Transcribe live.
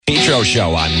DePetro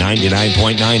Show on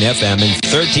 99.9 FM and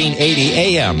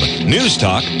 1380 AM. News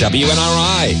Talk,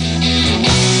 WNRI.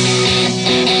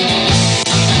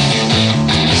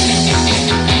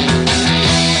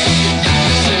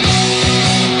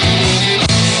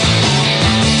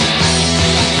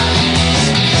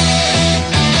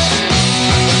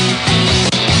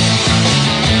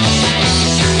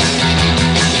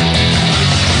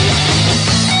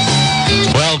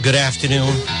 Well, good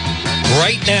afternoon.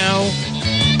 Right now,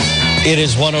 it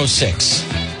is 1:06.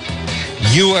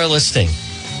 You are listening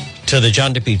to the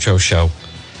John DePetro Show.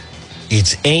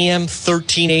 It's AM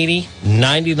 1380,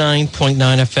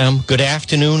 99.9 FM. Good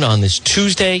afternoon on this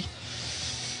Tuesday.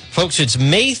 Folks, it's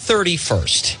May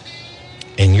 31st,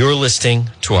 and you're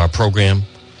listening to our program.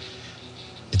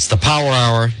 It's the Power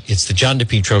Hour. It's the John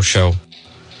DePetro Show.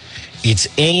 It's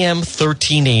AM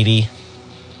 1380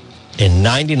 and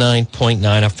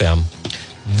 99.9 FM.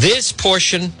 This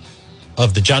portion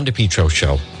of the John DePetro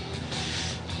Show,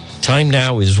 time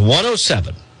now is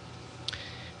 1:07,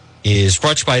 is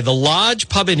brought to you by the Lodge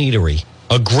Pub and Eatery.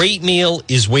 A great meal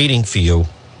is waiting for you.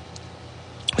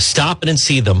 Stop in and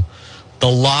see them. The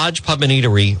Lodge Pub and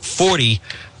Eatery, 40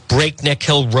 Breakneck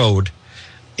Hill Road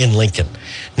in Lincoln.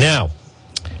 Now,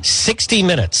 60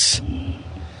 minutes.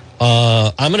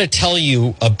 I'm going to tell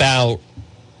you about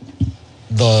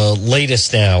the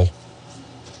latest now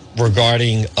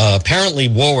regarding apparently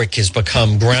Warwick has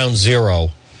become ground zero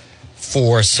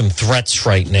for some threats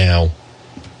right now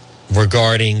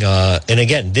regarding, and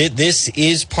again, this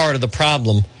is part of the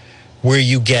problem where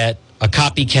you get a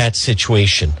copycat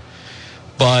situation.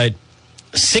 But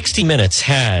 60 Minutes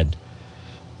had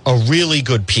a really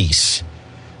good piece.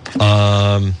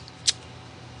 And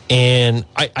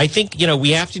I think,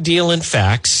 we have to deal in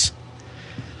facts.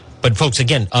 But folks,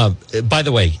 again, by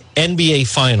the way, NBA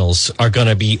Finals are going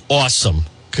to be awesome.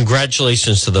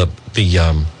 Congratulations to the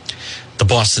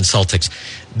Boston Celtics.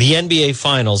 The NBA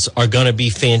Finals are going to be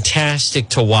fantastic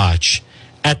to watch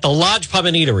at the Lodge Pub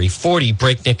and Eatery, 40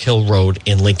 Breakneck Hill Road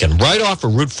in Lincoln, right off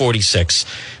of Route 46.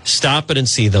 Stop it and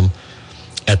see them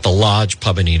at the Lodge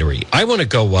Pub and Eatery. I want to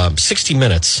go 60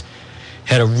 Minutes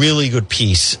had a really good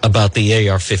piece about the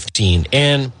AR-15.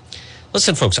 And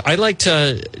listen, folks, I like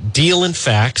to deal in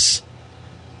facts,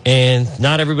 and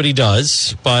not everybody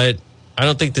does, but I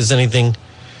don't think there's anything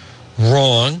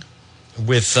wrong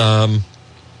with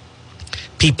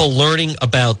people learning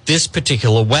about this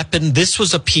particular weapon. This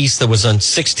was a piece that was on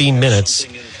 60 Minutes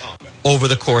over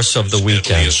the course of the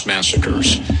weekend.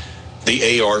 Massacres.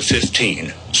 The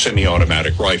AR-15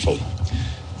 semi-automatic rifle.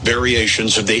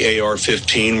 Variations of the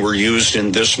AR-15 were used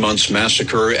in this month's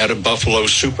massacre at a Buffalo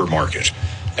supermarket,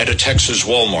 at a Texas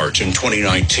Walmart in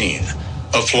 2019,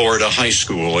 a Florida high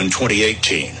school in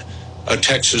 2018, a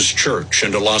Texas church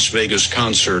and a Las Vegas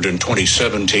concert in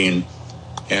 2017,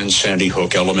 and Sandy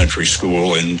Hook Elementary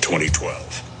School in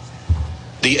 2012.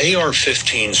 The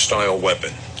AR-15 style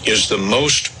weapon is the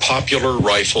most popular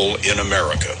rifle in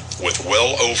America, with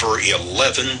well over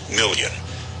 11 million,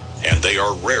 and they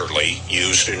are rarely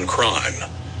used in crime.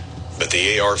 But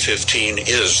the AR-15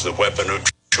 is the weapon of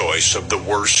choice of the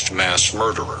worst mass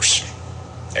murderers.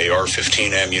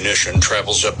 AR-15 ammunition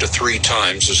travels up to 3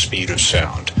 times the speed of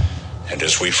sound. And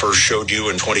as we first showed you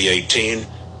in 2018,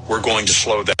 we're going to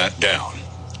slow that down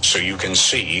so you can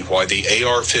see why the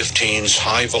AR-15's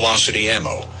high-velocity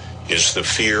ammo is the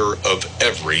fear of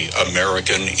every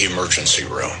American emergency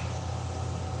room.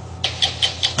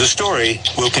 The story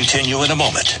will continue in a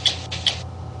moment.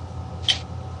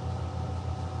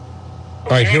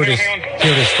 All right, here it is. Here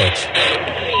it is, folks.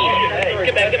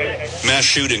 Mass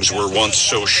shootings were once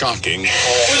so shocking,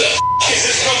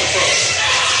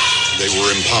 they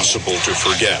were impossible to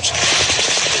forget.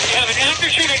 We have an active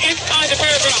shooter inside the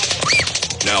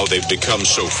paragraph. Now they've become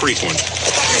so frequent,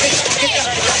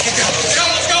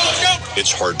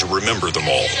 it's hard to remember them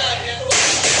all.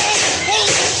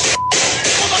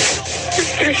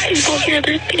 There's people here,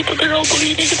 there's people that are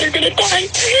bleeding, they're gonna die.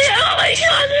 Oh my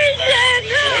God, they're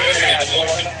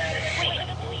dead.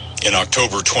 In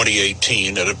October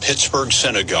 2018, at a Pittsburgh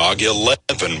synagogue,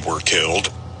 11 were killed,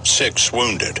 6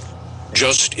 wounded.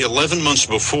 Just 11 months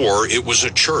before, it was a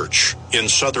church in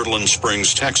Sutherland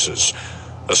Springs, Texas.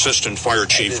 Assistant Fire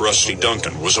Chief Rusty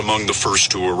Duncan was among the first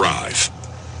to arrive.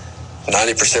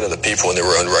 90% of the people in there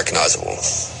were unrecognizable.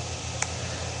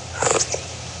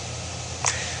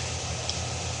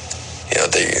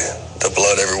 The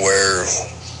blood everywhere.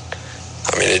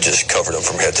 I mean, it just covered them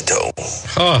from head to toe.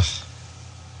 Huh.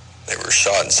 They were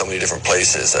shot in so many different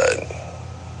places that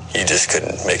you just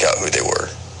couldn't make out who they were.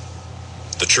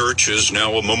 The church is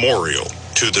now a memorial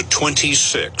to the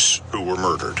 26 who were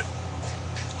murdered.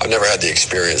 I've never had the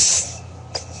experience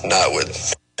not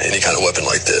with any kind of weapon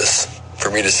like this. For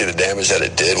me to see the damage that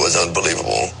it did was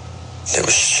unbelievable. It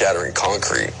was shattering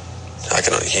concrete.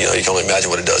 You can only imagine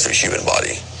what it does to a human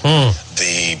body.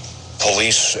 The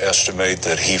police estimate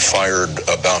that he fired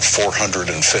about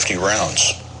 450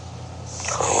 rounds.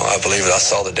 Oh, I believe it. I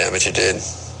saw the damage it did.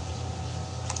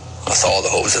 I saw all the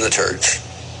holes in the church,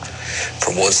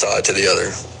 from one side to the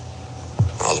other.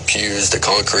 All the pews, the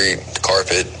concrete, the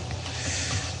carpet.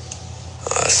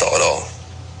 I saw it all.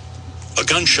 A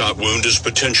gunshot wound is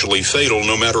potentially fatal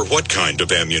no matter what kind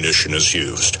of ammunition is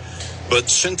used. But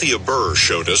Cynthia Burr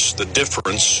showed us the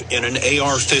difference in an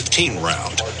AR-15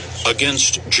 round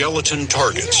against gelatin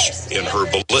targets in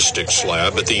her ballistics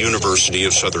lab at the University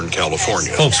of Southern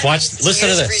California. Folks, listen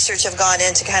to this. Research have gone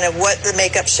into kind of what the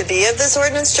makeup should be of this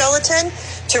ordnance gelatin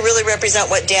to really represent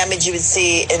what damage you would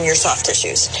see in your soft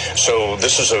tissues. So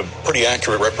this is a pretty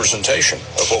accurate representation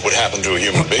of what would happen to a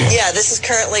human being. Yeah, this is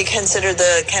currently considered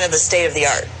the kind of the state of the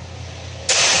art.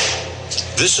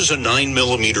 This is a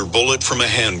 9mm bullet from a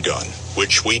handgun,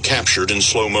 which we captured in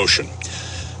slow motion.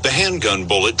 The handgun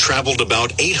bullet traveled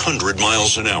about 800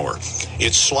 miles an hour.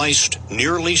 It sliced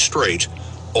nearly straight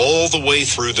all the way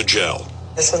through the gel.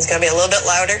 This one's going to be a little bit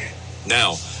louder.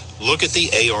 Now, look at the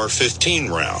AR-15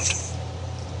 round.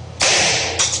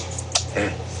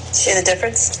 See the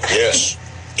difference? Yes.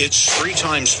 It's 3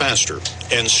 times faster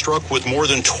and struck with more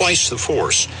than twice the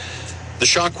force. The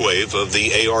shockwave of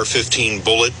the AR-15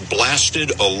 bullet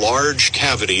blasted a large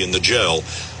cavity in the gel,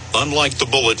 unlike the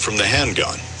bullet from the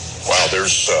handgun. Wow,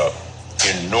 there's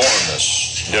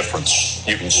enormous difference.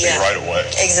 You can see right away.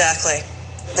 Exactly.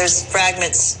 There's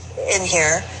fragments in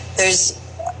here. There's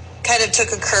kind of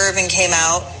took a curve and came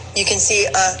out. You can see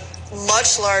a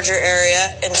much larger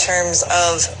area in terms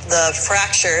of the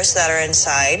fractures that are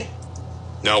inside.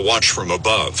 Now watch from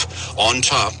above. On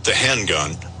top, the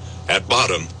handgun. At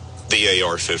bottom, the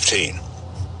AR-15.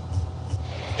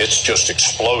 It's just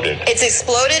exploded. It's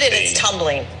exploded and it's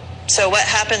tumbling. So what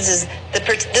happens is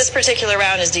this particular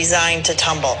round is designed to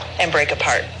tumble and break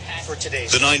apart.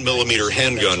 The 9mm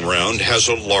handgun round has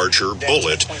a larger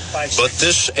bullet, but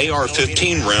this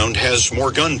AR-15 round has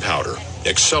more gunpowder,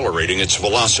 accelerating its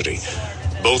velocity.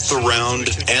 Both the round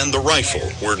and the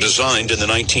rifle were designed in the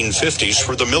 1950s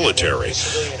for the military.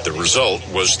 The result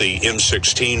was the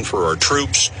M16 for our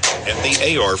troops and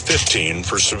the AR-15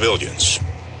 for civilians.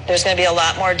 There's going to be a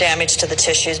lot more damage to the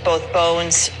tissues, both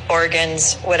bones,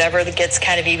 organs, whatever that gets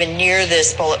kind of even near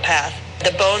this bullet path.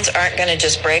 The bones aren't going to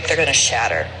just break, they're going to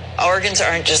shatter. Organs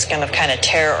aren't just going to kind of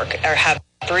tear or have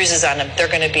bruises on them. They're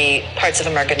going to be, parts of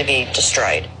them are going to be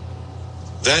destroyed.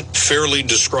 That fairly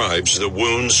describes the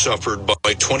wounds suffered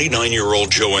by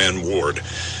 29-year-old Joanne Ward.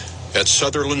 At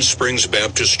Sutherland Springs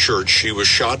Baptist Church, she was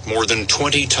shot more than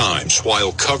 20 times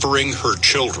while covering her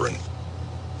children.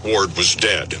 Ward was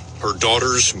dead, her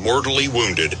daughters mortally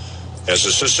wounded, as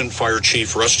Assistant Fire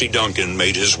Chief Rusty Duncan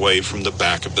made his way from the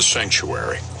back of the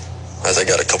sanctuary. As I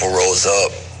got a couple rows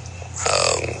up,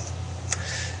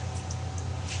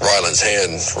 Ryland's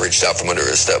hand reached out from under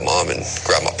his stepmom and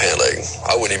grabbed my pant leg.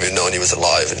 I wouldn't even known he was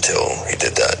alive until he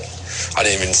did that. I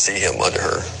didn't even see him under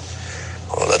her.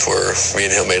 Well, that's where me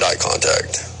and him made eye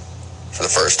contact for the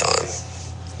first time.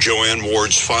 Joanne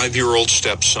Ward's 5-year-old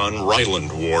stepson,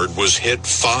 Ryland Ward, was hit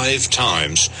 5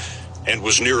 times and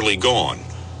was nearly gone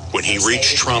when he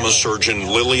reached trauma surgeon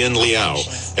Lillian Liao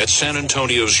at San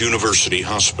Antonio's University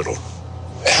Hospital.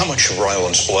 How much of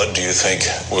Ryland's blood do you think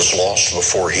was lost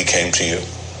before he came to you?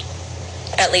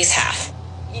 At least half.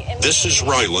 This is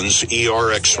Ryland's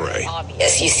ER X-ray.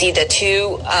 Yes, you see the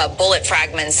 2 bullet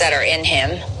fragments that are in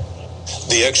him.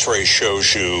 The X-ray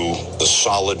shows you the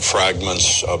solid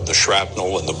fragments of the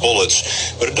shrapnel and the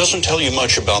bullets, but it doesn't tell you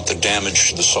much about the damage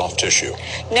to the soft tissue.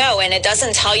 No, and it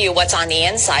doesn't tell you what's on the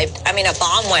inside. I mean, a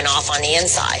bomb went off on the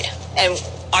inside, and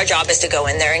our job is to go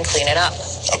in there and clean it up.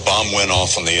 A bomb went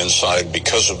off on the inside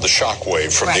because of the shock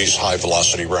wave from these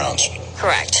high-velocity rounds.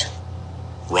 Correct.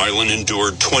 Ryland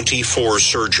endured 24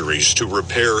 surgeries to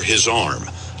repair his arm,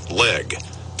 leg,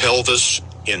 pelvis,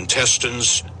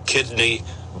 intestines, kidney,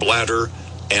 bladder,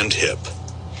 and hip.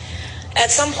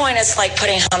 At some point, it's like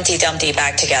putting Humpty Dumpty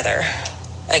back together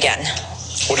again.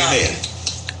 What do you mean?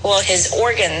 Well, his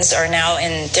organs are now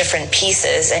in different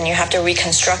pieces, and you have to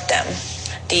reconstruct them.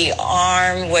 The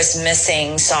arm was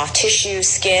missing soft tissue,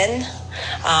 skin,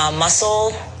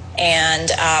 muscle,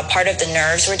 and part of the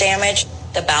nerves were damaged.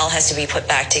 The bowel has to be put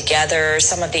back together.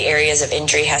 Some of the areas of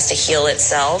injury has to heal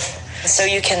itself. So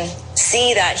you can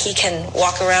see that he can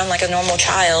walk around like a normal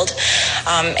child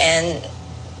and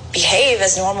behave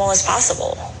as normal as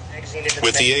possible.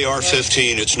 With the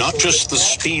AR-15, it's not just the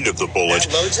speed of the bullet,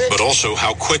 but also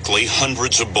how quickly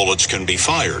hundreds of bullets can be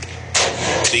fired.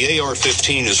 The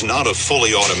AR-15 is not a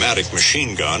fully automatic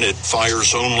machine gun. It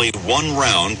fires only one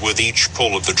round with each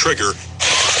pull of the trigger.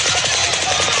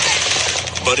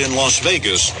 But in Las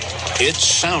Vegas, it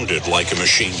sounded like a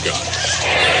machine gun.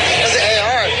 That's the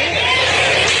AR.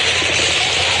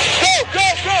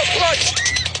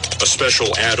 A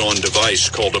special add-on device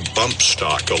called a bump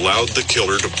stock allowed the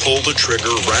killer to pull the trigger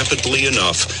rapidly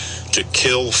enough to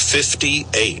kill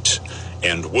 58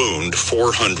 and wound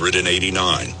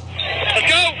 489.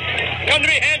 Let's go! Come to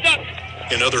me, hands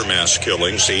up! In other mass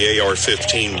killings, the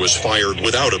AR-15 was fired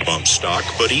without a bump stock,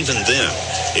 but even then,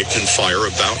 it can fire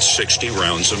about 60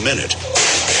 rounds a minute.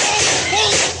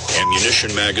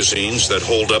 Ammunition magazines that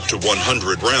hold up to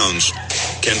 100 rounds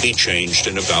can be changed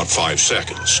in about 5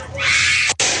 seconds.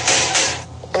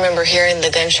 I remember hearing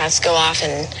the gunshots go off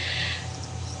and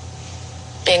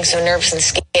being so nervous and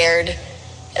scared,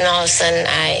 and all of a sudden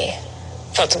I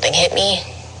felt something hit me.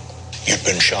 You've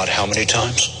been shot how many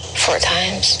times? 4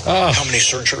 times. Oh, how many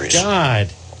surgeries? God.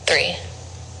 3.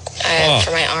 I had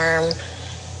for my arm,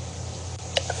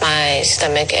 my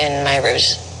stomach, and my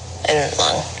ribs and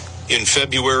lung. In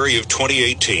February of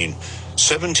 2018,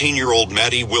 17-year-old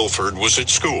Maddie Wilford was at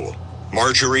school,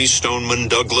 Marjorie Stoneman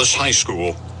Douglas High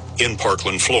School in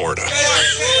Parkland, Florida.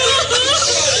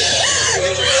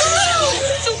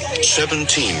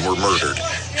 17 were murdered,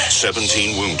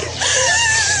 17 wounded.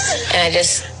 And I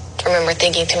just remember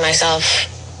thinking to myself,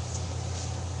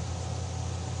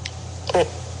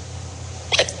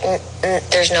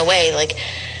 there's no way, like,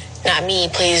 not me,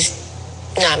 please,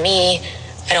 not me.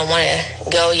 I don't want to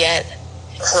go yet.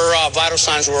 Her vital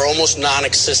signs were almost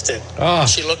non-existent.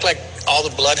 She looked like all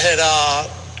the blood had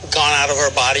gone out of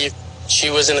her body. She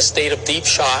was in a state of deep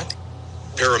shock.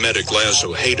 Paramedic Laz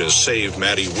Ojeda saved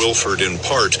Maddie Wilford in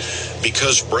part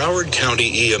because Broward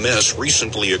County EMS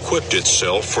recently equipped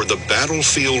itself for the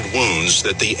battlefield wounds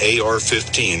that the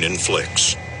AR-15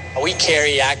 inflicts. We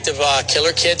carry active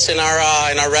killer kits in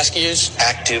our rescues.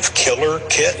 Active killer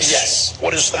kits? Yes.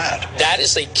 What is that? That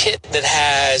is a kit that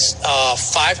has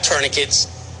 5 tourniquets,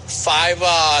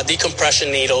 5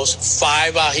 decompression needles,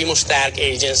 5 hemostatic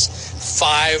agents,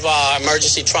 5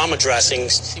 emergency trauma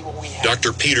dressings.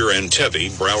 Dr. Peter Antevi,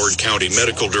 Broward County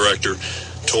Medical Director,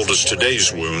 told us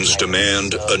today's wounds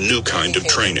demand a new kind of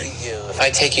training. If I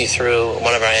take you through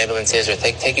one of our ambulances or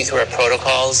take you through our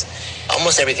protocols,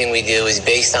 almost everything we do is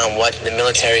based on what the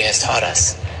military has taught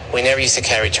us. We never used to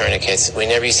carry tourniquets. We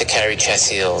never used to carry chest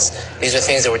seals. These are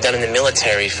things that were done in the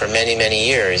military for many, many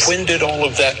years. When did all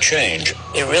of that change?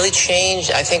 It really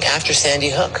changed, I think, after Sandy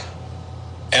Hook.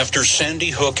 After Sandy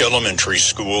Hook Elementary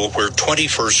School, where 20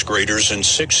 first graders and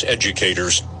 6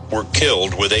 educators were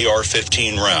killed with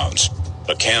AR-15 rounds,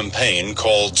 a campaign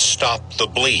called Stop the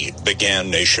Bleed began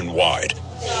nationwide.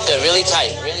 They're really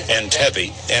tight.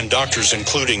 Antevi and doctors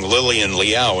including Lillian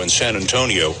Liao in San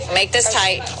Antonio Make this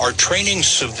tight. are training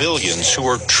civilians who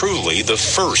are truly the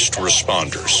first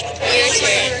responders.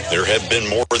 There have been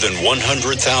more than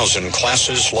 100,000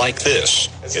 classes like this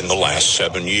in the last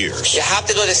 7 years. You have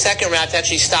to go the second route to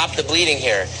actually stop the bleeding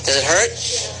here. Does it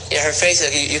hurt? Yeah, her face,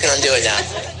 you can undo it now.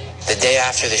 The day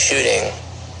after the shooting,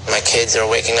 my kids are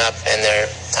waking up and they're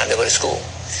time to go to school.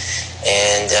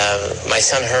 And my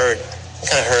son heard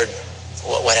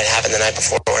what had happened the night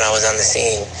before when I was on the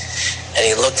scene. And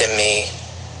he looked at me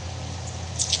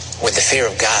with the fear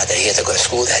of God that he had to go to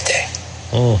school that day.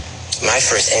 My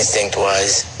first instinct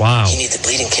was, he needs a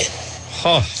bleeding kit.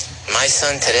 My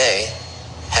son today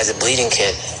has a bleeding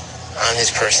kit on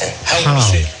his person. How old is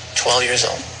he? 12 years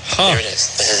old. Here it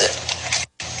is. This is it.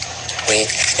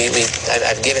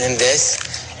 I've given him this,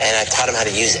 and I've taught him how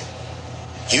to use it.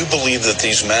 You believe that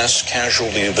these mass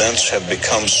casualty events have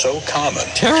become so common.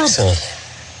 Terrible.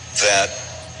 That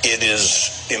it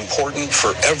is important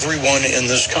for everyone in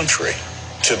this country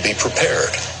to be prepared.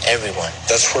 Everyone.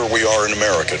 That's where we are in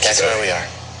America today. That's where we are.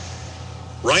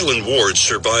 Ryland Ward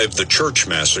survived the church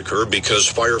massacre because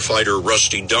firefighter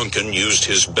Rusty Duncan used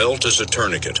his belt as a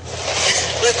tourniquet.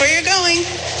 Look where you're going.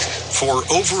 For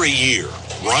over a year,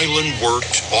 Ryland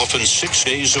worked often 6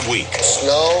 days a week.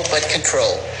 Slow but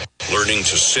controlled. Learning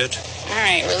to sit. All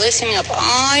right, we're loosening up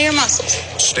all your muscles.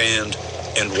 Stand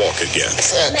and walk again.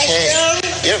 It's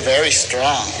okay. You're very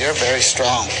strong. You're very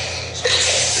strong.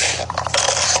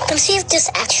 Let's see if this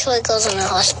actually goes in the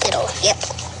hospital. Yep.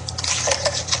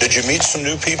 Did you meet some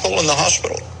new people in the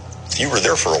hospital? You were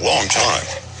there for a long time.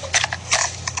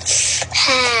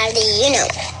 How do you know?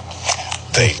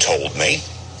 They told me.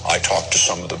 I talked to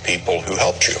some of the people who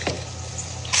helped you.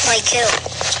 Like who?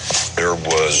 There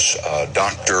was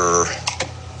Dr.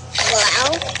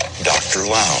 Lau? Dr.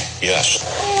 Lau, yes.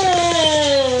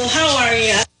 Oh, how are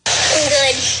you?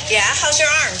 Good. Yeah, how's your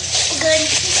arm? Good.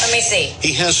 Let me see.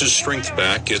 He has his strength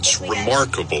back. It's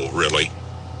remarkable, really.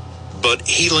 But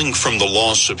healing from the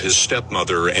loss of his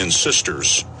stepmother and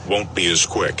sisters won't be as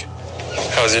quick.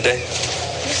 How was your day?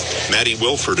 Maddie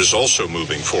Wilford is also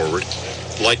moving forward.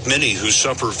 Like many who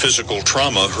suffer physical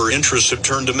trauma, her interests have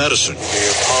turned to medicine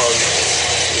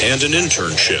and an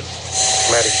internship,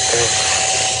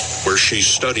 where she's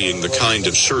studying the kind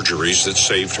of surgeries that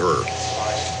saved her.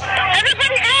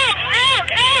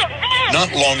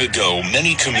 Not long ago,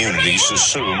 many communities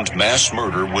assumed mass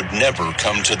murder would never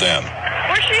come to them.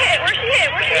 Where's she at?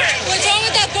 What's wrong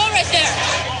with that boat right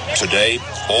there? Today,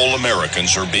 all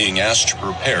Americans are being asked to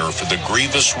prepare for the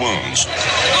grievous wounds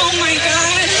Oh, my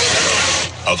God.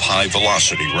 of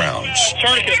high-velocity rounds.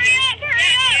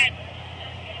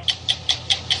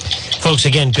 Folks,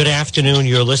 again, good afternoon.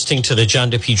 You're listening to the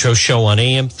John DePetro Show on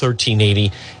AM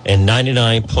 1380 and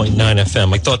 99.9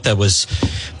 FM. I thought that was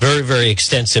very, very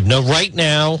extensive. Now, right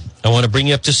now, I want to bring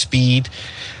you up to speed.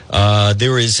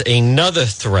 There is another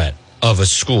threat of a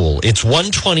school. It's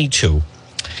 1:22.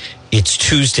 It's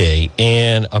Tuesday,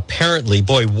 and apparently,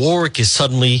 boy, Warwick is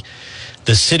suddenly,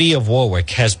 the city of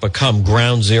Warwick has become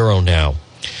ground zero now.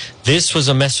 This was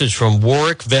a message from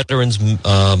Warwick Veterans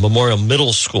Memorial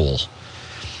Middle School.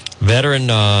 Veteran,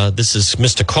 this is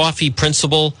Mr. Coffey,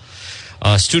 principal.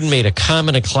 Student made a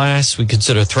comment in class we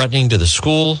consider threatening to the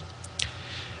school.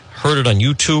 Heard it on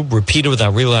YouTube, repeated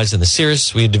without realizing the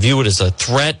seriousness. We had to view it as a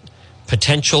threat,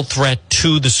 potential threat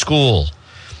to the school.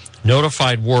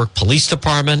 Notified Warwick Police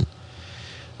Department.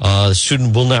 The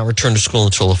student will not return to school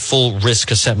until a full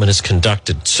risk assessment is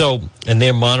conducted. So, and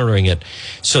they're monitoring it.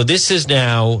 So this is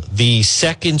now the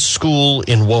second school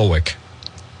in Warwick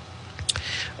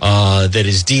that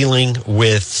is dealing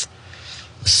with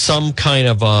some kind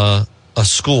of a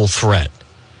school threat.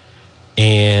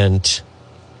 And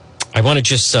I want to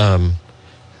just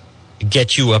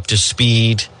get you up to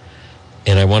speed,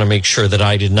 and I want to make sure that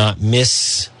I did not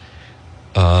miss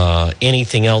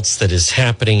anything else that is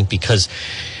happening, because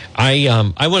I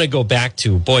want to go back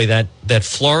to, boy, that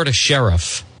Florida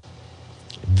sheriff.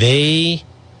 They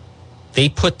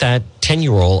put that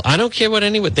 10-year-old, I don't care what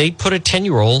anyone, they put a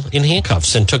 10-year-old in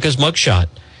handcuffs and took his mugshot.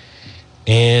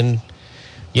 And,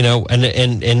 you know,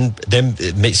 and then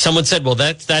someone said, well,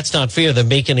 that's not fair. They're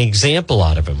making an example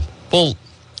out of him. Well,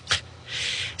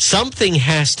 something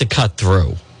has to cut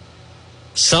through.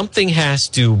 Something has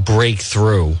to break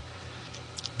through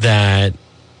that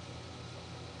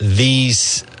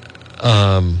these,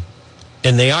 and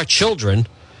they are children,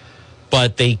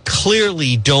 but they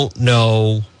clearly don't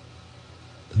know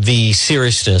the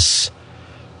seriousness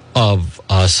of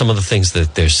some of the things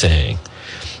that they're saying.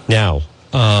 Now,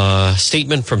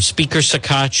 statement from Speaker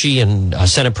Sakachi and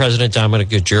Senate President Dominic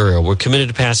Guerrero. We're committed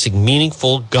to passing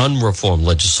meaningful gun reform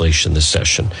legislation this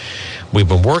session. We've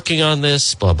been working on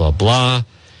this, blah, blah, blah.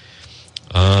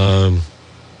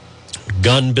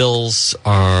 Gun bills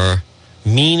are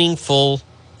meaningful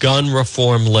gun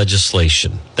reform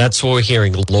legislation. That's what we're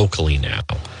hearing locally now.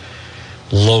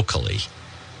 Locally.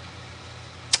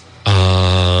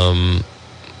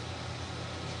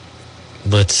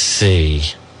 Let's see.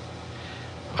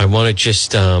 I want to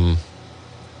just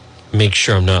make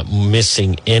sure I'm not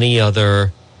missing any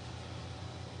other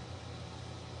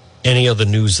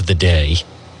news of the day.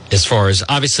 As far as,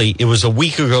 obviously, it was a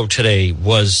week ago today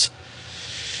was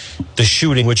the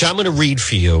shooting, which I'm going to read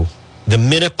for you, the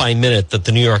minute by minute that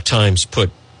the New York Times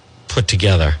put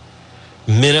together.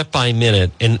 Minute by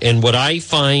minute. And what I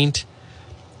find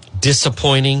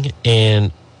disappointing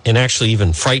and actually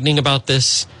even frightening about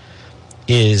this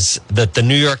is that the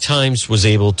New York Times was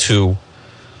able to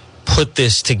put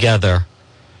this together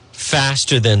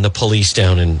faster than the police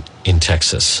down in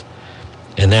Texas.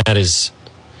 And that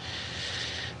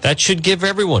should give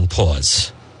everyone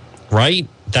pause, right?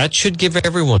 That should give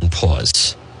everyone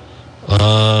pause. What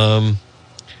are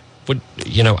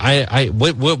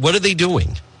they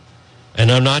doing?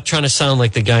 And I'm not trying to sound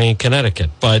like the guy in Connecticut,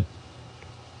 but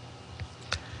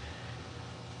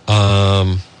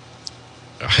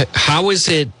how is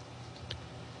it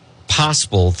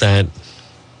possible that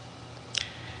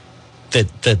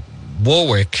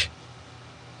Warwick,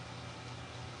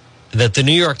 that the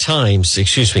New York Times,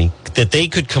 that they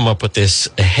could come up with this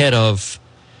ahead of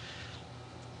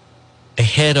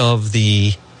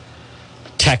the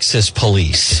Texas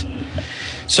police?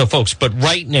 So, folks, but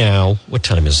right now, what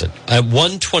time is it? At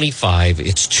 1:25,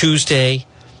 it's Tuesday.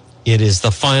 It is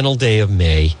the final day of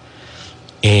May.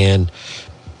 And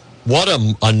what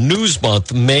a news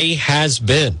month May has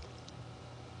been.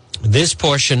 this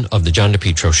portion of the John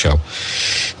DePetro Show.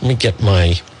 Let me get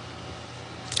my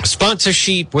sponsor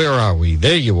sheet. Where are we?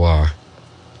 There you are.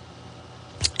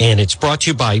 And it's brought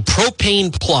to you by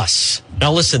Propane Plus.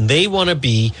 Now listen, they want to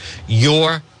be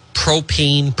your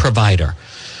propane provider.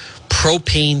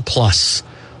 Propane Plus.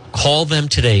 Call them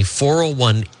today,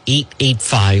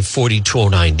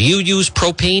 401-885-4209. Do you use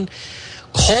propane?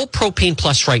 Call Propane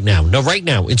Plus right now. No, right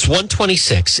now, it's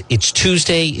 126. It's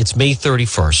Tuesday. It's May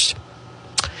 31st.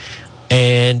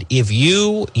 And if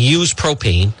you use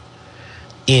propane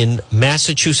in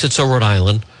Massachusetts or Rhode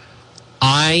Island,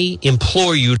 I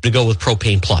implore you to go with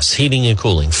Propane Plus, heating and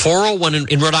cooling. 401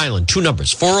 in Rhode Island, two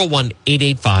numbers,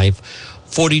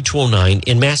 401-885-4209.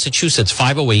 In Massachusetts,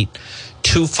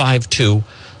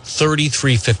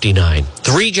 508-252-3359.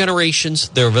 3 generations.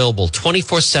 They're available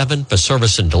 24/7 for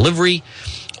service and delivery.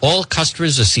 All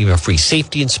customers receive a free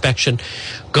safety inspection.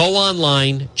 Go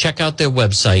online, check out their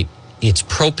website. It's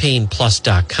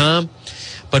propaneplus.com.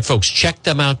 But folks, check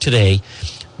them out today.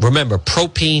 Remember,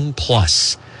 Propane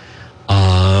Plus.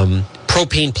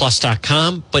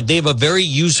 Propaneplus.com. But they have a very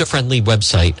user-friendly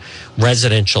website,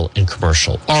 residential and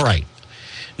commercial. All right.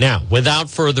 Now, without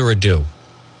further ado,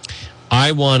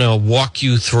 I want to walk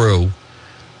you through.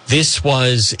 This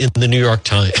was in the New York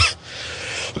Times.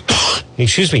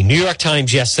 Excuse me, New York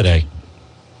Times yesterday.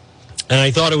 And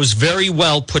I thought it was very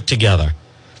well put together.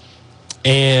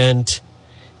 And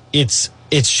it's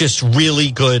just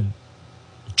really good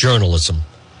journalism.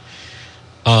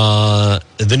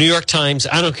 The New York Times,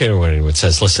 I don't care what anyone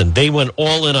says. Listen, they went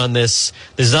all in on this.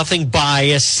 There's nothing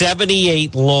biased.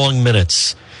 78 long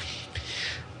minutes.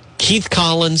 Keith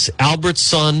Collins, Albert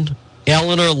Sun,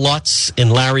 Eleanor Lutz,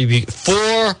 and Larry Buchanan.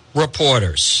 4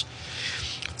 reporters.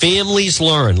 Families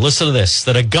learn, listen to this,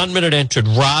 that a gunman had entered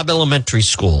Robb Elementary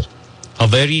School,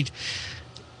 Alvald,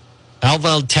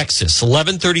 Texas,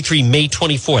 11:33, May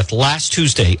 24th, last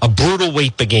Tuesday. A brutal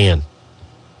wait began.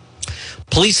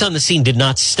 Police on the scene did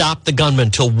not stop the gunman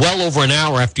until well over an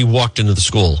hour after he walked into the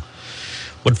school.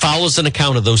 What follows an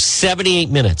account of those 78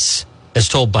 minutes, as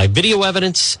told by video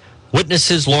evidence,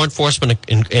 witnesses, law enforcement,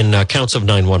 and accounts of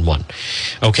 911.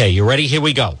 Okay, you ready? Here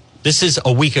we go. This is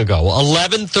a week ago,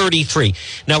 11:33.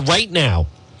 Now, right now,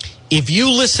 if you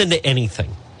listen to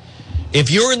anything, if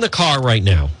you're in the car right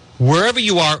now, wherever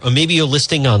you are, or maybe you're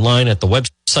listening online at the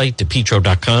website,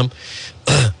 DePetro.com,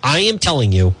 I am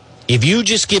telling you, if you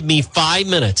just give me 5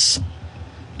 minutes,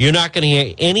 you're not going to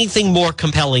hear anything more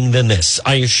compelling than this,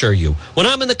 I assure you. When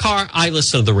I'm in the car, I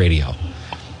listen to the radio.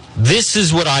 This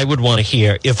is what I would want to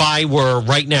hear if I were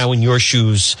right now in your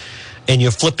shoes and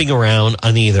you're flipping around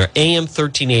on either AM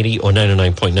 1380 or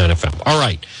 99.9 FM. All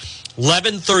right,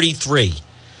 11:33.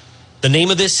 The name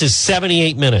of this is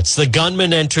 78 minutes. The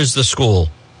gunman enters the school.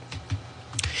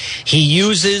 He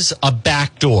uses a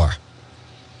back door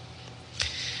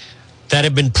that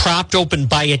had been propped open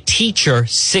by a teacher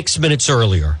 6 minutes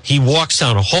earlier. He walks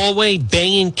down a hallway,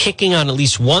 banging, kicking on at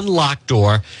least one locked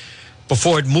door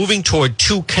before moving toward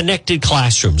 2 connected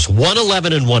classrooms,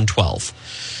 111 and 112.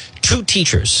 2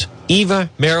 teachers, Eva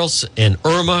Merrills and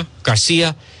Irma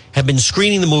Garcia, have been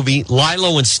screening the movie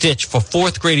Lilo and Stitch for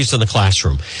 4th graders in the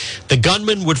classroom. The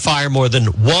gunman would fire more than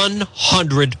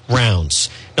 100 rounds.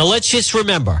 Now, let's just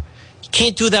remember, you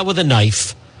can't do that with a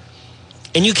knife,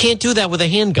 and you can't do that with a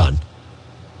handgun.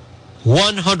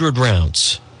 100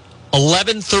 rounds.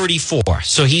 11:34.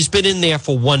 So he's been in there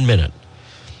for 1 minute.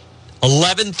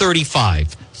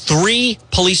 11:35. 3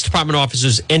 police department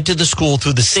officers entered the school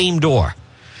through the same door.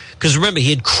 Because remember,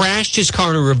 he had crashed his car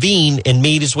in a ravine and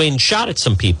made his way and shot at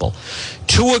some people.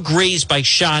 2 were grazed by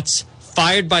shots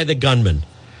fired by the gunman.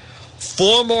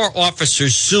 4 more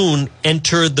officers soon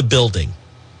entered the building.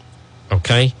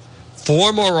 Okay?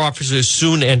 4 more officers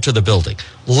soon enter the building.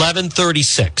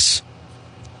 11:36.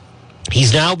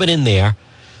 He's now been in there.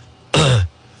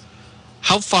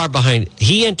 How far behind?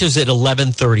 He enters at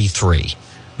 11:33.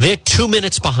 They're 2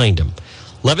 minutes behind him.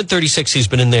 11:36, he's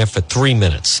been in there for 3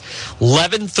 minutes.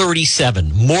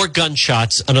 11:37, more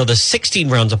gunshots, another 16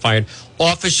 rounds are fired.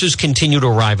 Officers continue to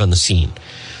arrive on the scene.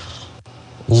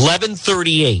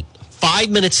 11:38, 5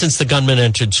 minutes since the gunman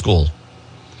entered school.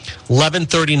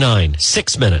 11:39,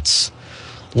 6 minutes.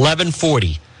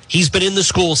 11:40, he's been in the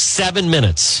school 7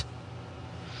 minutes.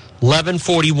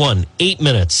 11:41, 8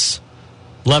 minutes.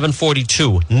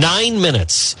 11:42, 9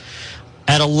 minutes.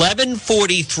 At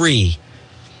 11:43,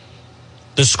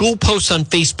 the school posts on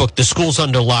Facebook, the school's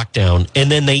under lockdown, and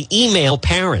then they email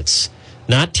parents,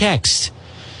 not text.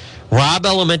 Robb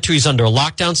Elementary is under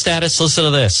lockdown status. Listen to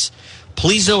this.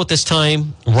 Please know at this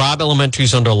time, Robb Elementary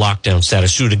is under lockdown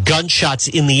status due to gunshots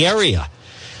in the area.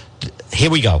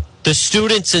 Here we go. The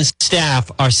students and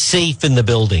staff are safe in the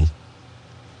building.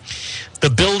 The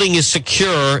building is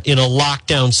secure in a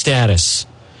lockdown status.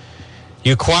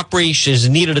 Your cooperation is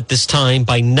needed at this time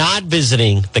by not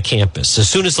visiting the campus. As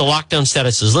soon as the lockdown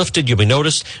status is lifted, you'll be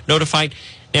notified.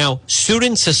 Now,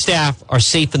 students and staff are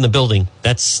safe in the building.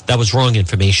 That was wrong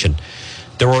information.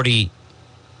 There are already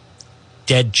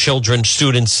dead children,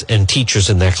 students, and teachers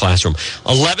in that classroom.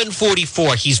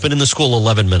 11:44, he's been in the school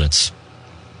 11 minutes.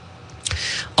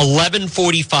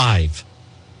 11:45,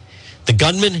 the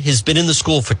gunman has been in the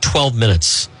school for 12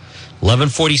 minutes.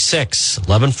 11:46,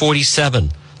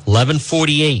 11:47,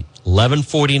 11:48,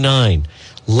 11:49,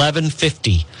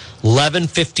 11:50,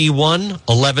 11:51,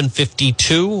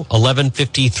 11:52,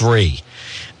 11:53.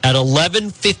 At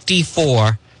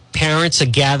 11:54, parents are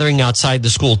gathering outside the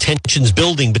school. Tensions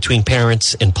building between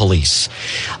parents and police.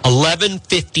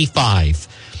 11:55.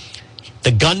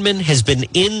 The gunman has been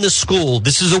in the school.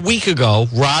 This is a week ago,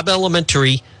 Robb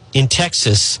Elementary in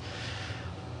Texas.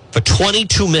 For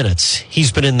 22 minutes,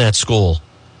 he's been in that school.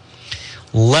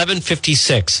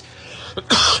 11:56.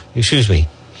 Excuse me.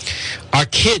 Our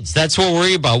kids, that's what we're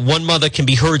worried about. One mother can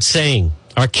be heard saying,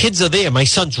 our kids are there. My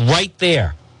son's right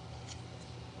there.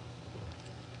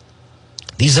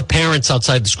 These are parents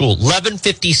outside the school.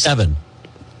 11:57.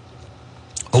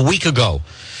 A week ago.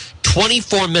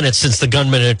 24 minutes since the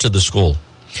gunman entered the school.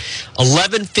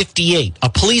 11:58. A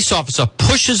police officer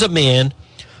pushes a man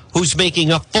who's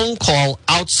making a phone call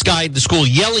outside the school,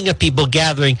 yelling at people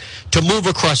gathering to move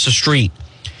across the street.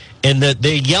 And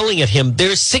they're yelling at him.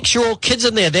 There's 6-year-old kids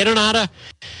in there. They don't know how to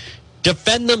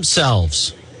defend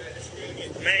themselves.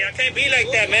 Man, y'all can't be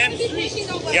like that, man.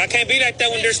 Y'all can't be like that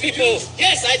when there's people.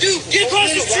 Yes, I do. Get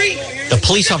across the street. The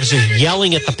police officer is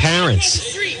yelling at the parents.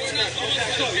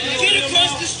 Get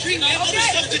across the street, man. We're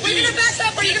going to back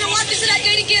up, or you're going to walk into that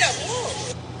gate and get him.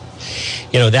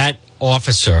 You know, that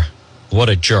officer, what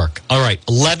a jerk. All right,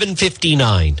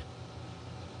 11:59.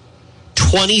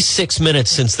 26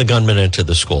 minutes since the gunman entered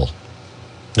the school.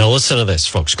 Now listen to this,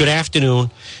 folks. Good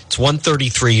afternoon. It's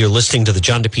 1:33. You're listening to the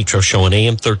John DePetro Show on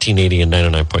AM 1380 and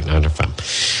 99.9 FM.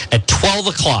 At 12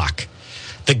 o'clock,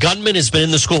 the gunman has been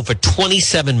in the school for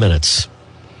 27 minutes.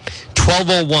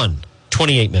 12:01,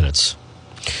 28 minutes.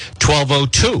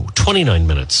 12:02, 29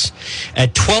 minutes.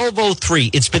 At 12:03,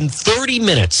 it's been 30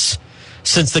 minutes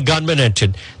since the gunman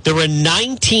entered. There were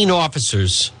 19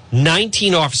 officers.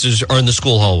 19 officers are in the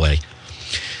school hallway.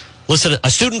 Listen,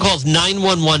 a student calls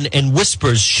 911 and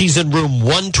whispers she's in room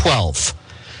 112.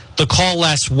 The call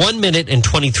lasts 1 minute and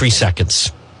 23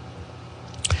 seconds.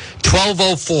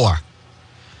 12:04.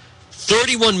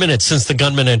 31 minutes since the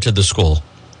gunman entered the school.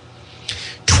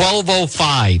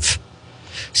 12:05.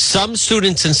 Some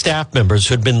students and staff members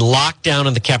who had been locked down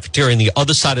in the cafeteria on the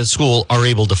other side of the school are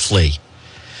able to flee.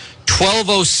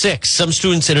 12:06. Some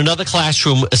students in another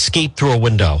classroom escaped through a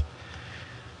window.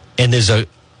 And there's a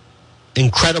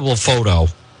incredible photo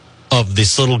of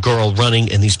this little girl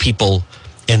running and these people,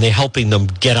 and they're helping them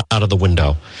get out of the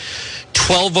window.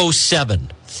 12:07,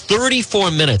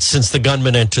 34 minutes since the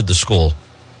gunman entered the school.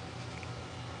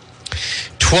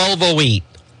 12:08,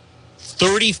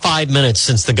 35 minutes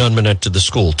since the gunman entered the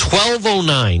school.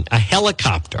 12:09, a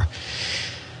helicopter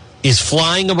is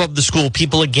flying above the school.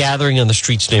 People are gathering on the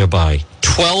streets nearby.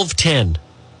 12:10.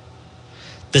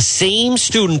 The same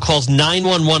student calls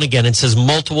 911 again and says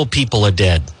multiple people are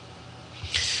dead.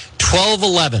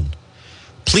 12:11.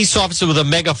 Police officer with a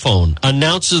megaphone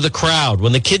announces to the crowd,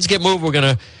 when the kids get moved, we're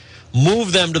going to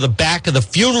move them to the back of the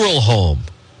funeral home.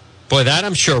 Boy, that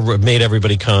I'm sure made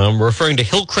everybody calm. We're referring to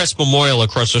Hillcrest Memorial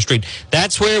across the street.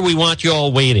 That's where we want you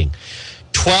all waiting.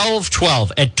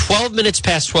 12:12. At 12 minutes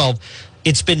past 12,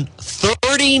 it's been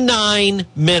 39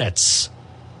 minutes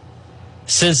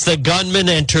since the gunman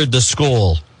entered the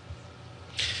school.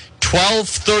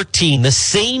 12:13, the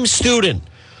same student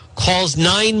calls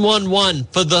 911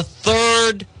 for the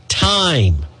third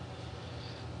time.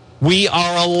 We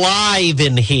are alive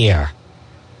in here.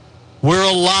 We're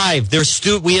alive.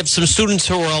 We have some students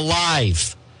who are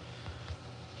alive.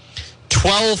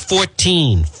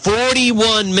 12:14,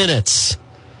 41 minutes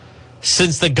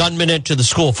since the gunman entered the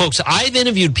school. Folks, I've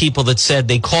interviewed people that said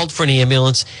they called for an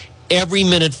ambulance. Every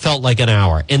minute felt like an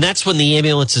hour. And that's when the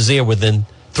ambulance is there within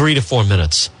 3 to 4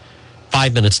 minutes.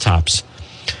 5 minutes tops.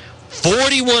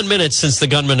 41 minutes since the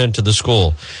gunman entered the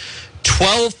school.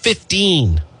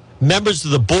 12:15, members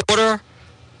of the Border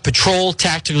Patrol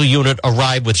Tactical Unit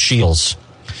arrived with shields.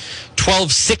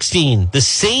 12:16, the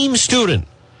same student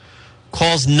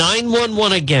calls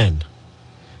 911 again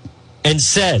and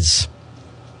says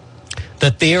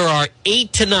that there are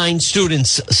 8 to 9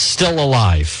 students still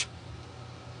alive.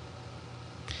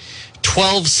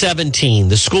 12:17,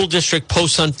 the school district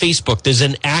posts on Facebook there's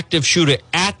an active shooter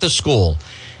at the school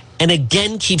and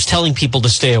again keeps telling people to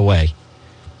stay away.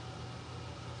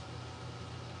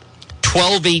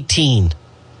 12:18,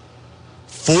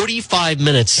 45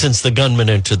 minutes since the gunman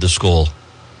entered the school.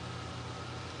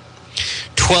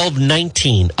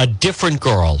 12:19, a different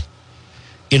girl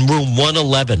in room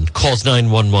 111 calls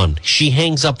 911. She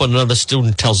hangs up when another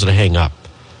student tells her to hang up.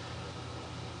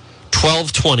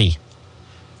 12:20,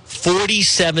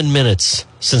 47 minutes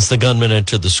since the gunman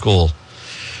entered the school.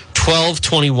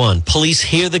 12:21, police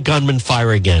hear the gunman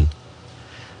fire again.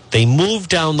 They move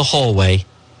down the hallway.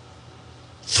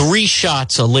 3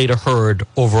 shots are later heard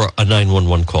over a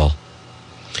 911 call.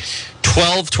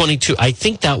 12:22, I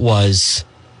think that was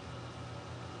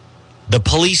the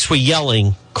police were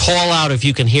yelling, call out if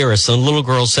you can hear us. And the little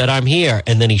girl said, I'm here.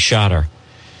 And then he shot her.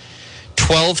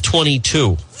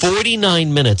 12:22,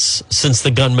 49 minutes since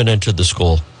the gunman entered the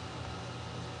school.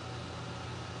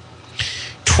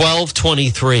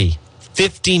 12:23,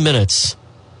 50 minutes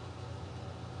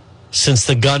since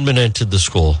the gunman entered the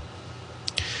school.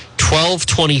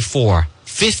 12:24,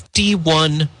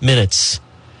 51 minutes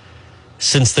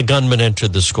since the gunman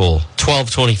entered the school.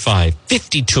 12:25,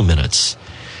 52 minutes.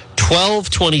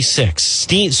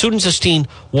 12:26, students are seen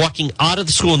walking out of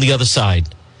the school on the other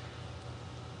side.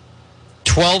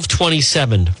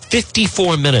 12:27,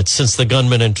 54 minutes since the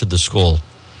gunman entered the school.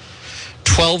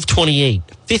 12:28,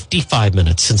 55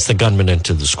 minutes since the gunman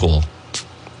entered the school.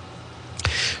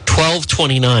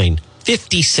 12:29,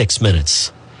 56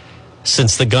 minutes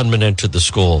since the gunman entered the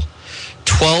school.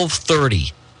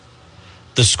 12:30,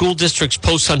 the school district's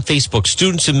posts on Facebook,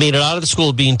 students who made it out of the school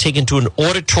are being taken to an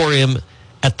auditorium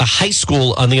at the high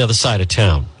school on the other side of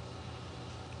town.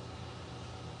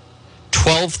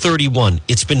 12:31,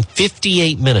 it's been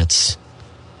 58 minutes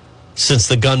since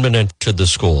the gunman entered the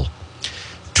school.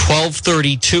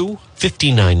 12:32,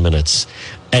 59 minutes.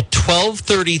 At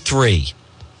 12:33,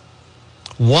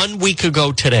 1 week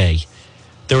ago today,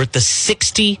 they're at the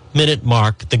 60-minute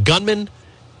mark. The gunman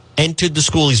entered the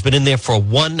school. He's been in there for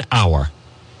 1 hour.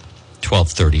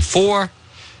 12:34,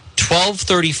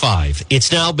 12:35.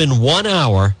 It's now been 1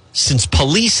 hour since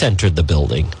police entered the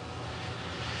building.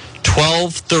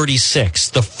 12:36.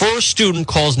 The first student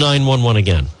calls 911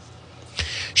 again.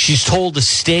 She's told to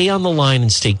stay on the line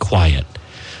and stay quiet.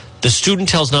 The student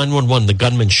tells 911 the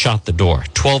gunman shot the door.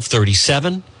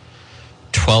 12:37,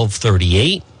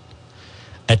 12:38.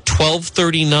 At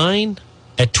 12:39,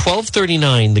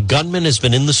 the gunman has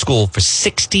been in the school for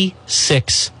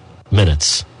 66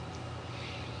 minutes.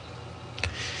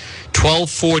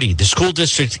 12:40, the school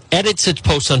district edits its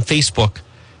post on Facebook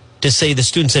to say the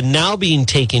students are now being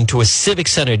taken to a civic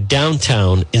center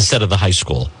downtown instead of the high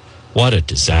school. What a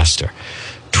disaster.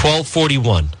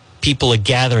 12:41, people are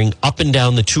gathering up and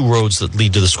down the 2 roads that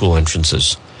lead to the school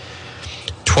entrances.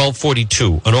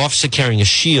 12:42, an officer carrying a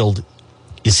shield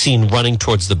is seen running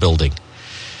towards the building.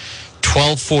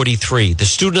 12:43, the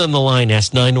student on the line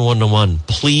asked 911,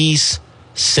 please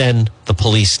send the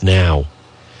police now.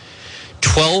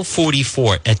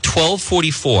 12:44, at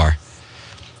 12:44,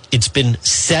 it's been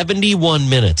 71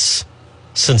 minutes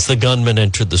since the gunman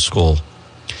entered the school.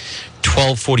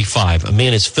 12:45, a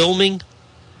man is filming.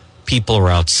 People are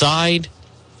outside.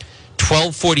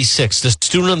 12:46, the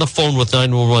student on the phone with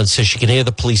 911 says she can hear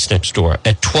the police next door.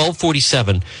 At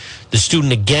 12:47, the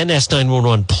student again asked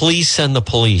 911, please send the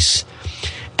police.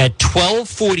 At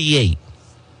 12:48,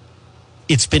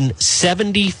 it's been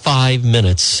 75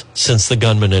 minutes since the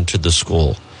gunman entered the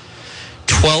school.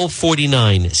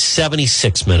 12:49,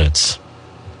 76 minutes.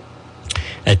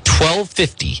 At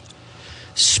 12:50,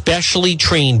 specially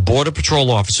trained Border Patrol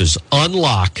officers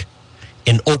unlock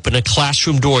and open a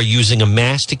classroom door using a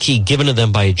master key given to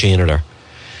them by a janitor.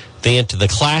 They enter the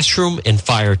classroom and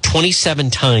fire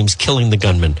 27 times, killing the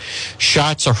gunman.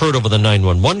 Shots are heard over the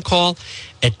 911 call.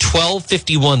 At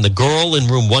 12:51, the girl in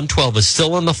room 112 is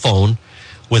still on the phone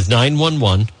with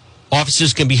 911.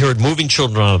 Officers can be heard moving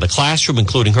children out of the classroom,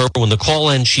 including her. When the call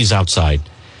ends, she's outside.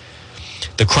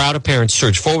 The crowd of parents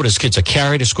surge forward as kids are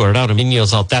carried, escorted out, and man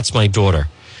yells out, that's my daughter,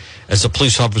 as a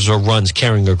police officer runs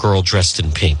carrying a girl dressed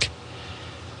in pink.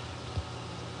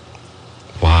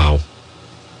 Wow.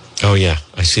 Oh, yeah,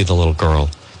 I see the little girl.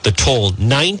 The toll,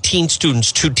 19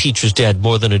 students, 2 teachers dead,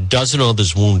 more than a dozen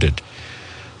others wounded,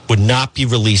 would not be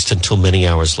released until many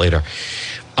hours later.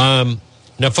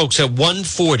 Now, folks, at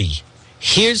 1:40,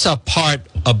 here's a part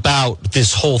about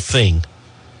this whole thing.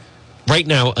 Right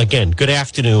now, again, good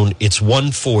afternoon. It's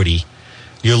 1:40.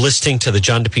 You're listening to the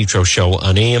John DePetro Show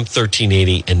on AM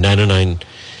 1380 and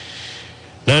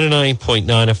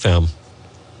 99.9 FM.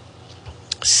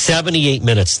 78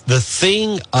 minutes. The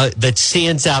thing that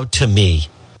stands out to me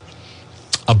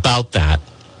about that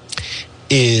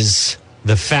is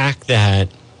the fact that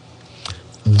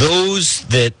those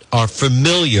that are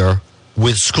familiar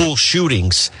with school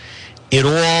shootings, it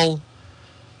all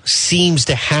seems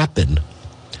to happen.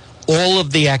 All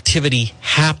of the activity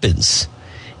happens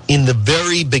in the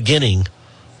very beginning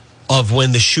of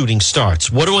when the shooting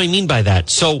starts. What do I mean by that?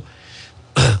 So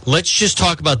let's just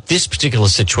talk about this particular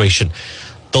situation.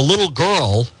 The little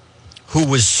girl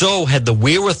who had the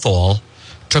wherewithal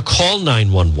to call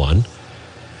 911,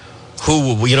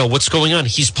 who, what's going on?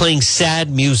 He's playing sad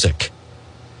music.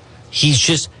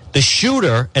 The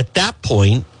shooter at that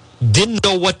point didn't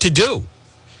know what to do,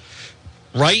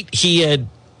 right? He had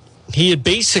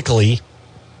basically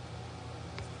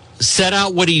set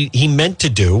out what he meant to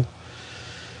do.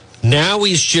 Now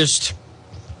he's just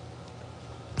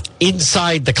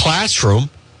inside the classroom,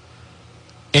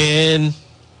 and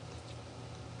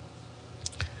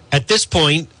at this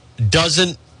point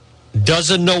doesn't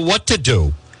know what to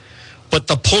do. But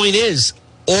the point is,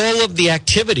 all of the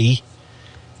activity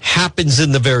happens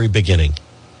in the very beginning.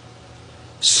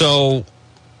 So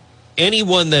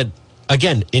anyone that,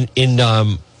 again, in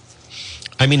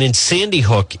Sandy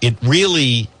Hook, it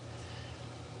really,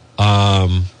 at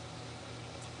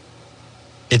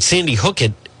Sandy Hook,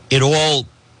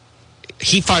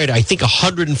 he fired, I think,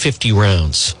 150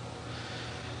 rounds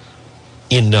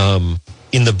in the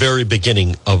very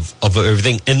beginning of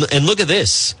everything. And look at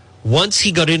this. Once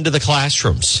he got into the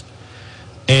classrooms,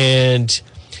 and,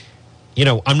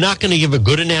 I'm not going to give a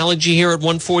good analogy here at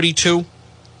 142,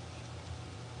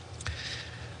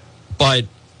 but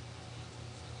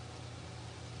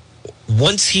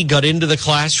once he got into the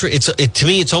classroom, to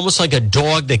me, it's almost like a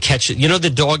dog that catches, the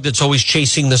dog that's always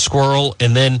chasing the squirrel,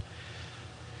 and then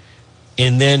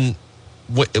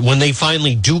when they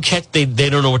finally do catch, they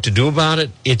don't know what to do about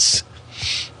it. It's,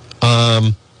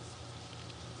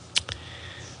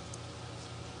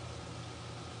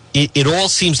 it all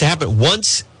seems to happen.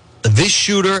 Once this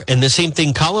shooter and the same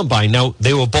thing Columbine, now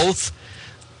they were both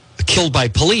killed by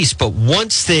police, but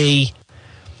once they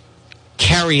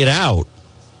carry it out,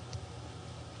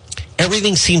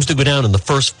 everything seems to go down in the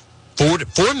first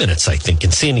 4 minutes, I think,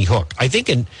 in Sandy Hook. I think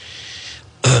in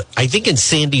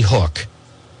Sandy Hook,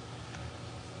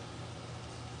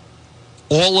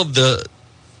 all of the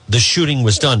shooting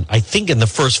was done, I think, in the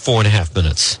first 4.5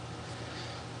 minutes.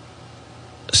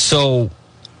 So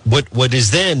what is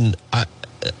then,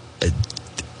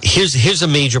 here's a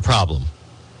major problem,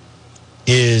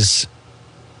 is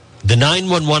the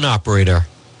 911 operator,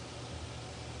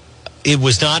 it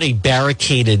was not a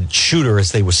barricaded shooter,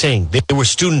 as they were saying. There were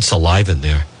students alive in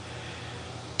there.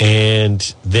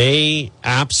 And they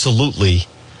absolutely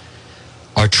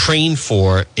are trained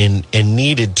for and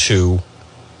needed to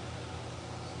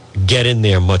get in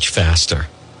there much faster.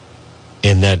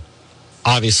 And that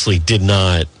obviously did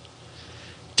not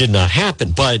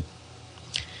happen. But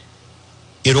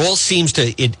it all seems to,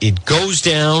 it goes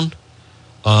down.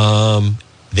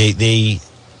 They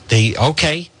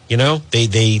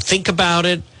think about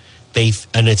it.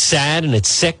 And it's sad and it's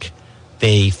sick.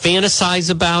 They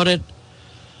fantasize about it,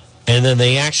 and then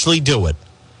they actually do it.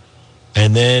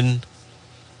 And then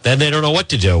they don't know what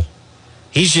to do.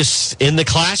 He's just in the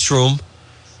classroom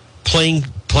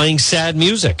playing sad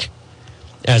music,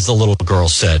 as the little girl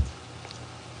said.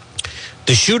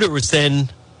 The shooter was then,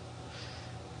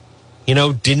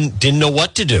 didn't know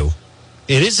what to do.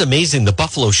 It is amazing the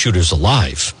Buffalo shooter's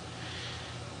alive.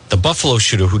 The Buffalo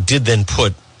shooter, who did then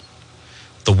put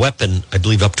the weapon, I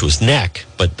believe, up to his neck,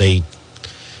 but they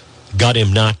got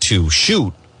him not to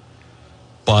shoot.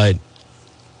 But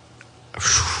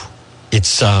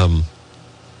it's, my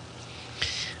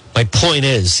point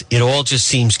is, it all just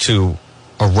seems to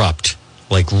erupt,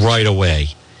 like right away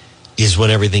is when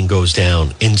everything goes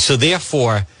down. And so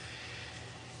therefore,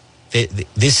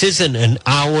 this isn't an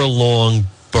hour-long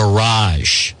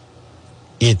barrage.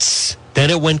 Then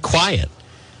it went quiet.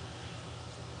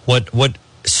 What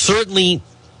certainly,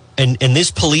 and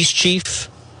this police chief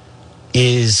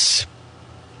is,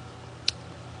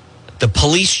 the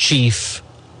police chief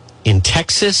in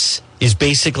Texas is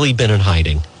basically been in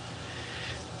hiding.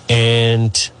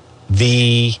 And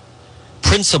the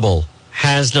principal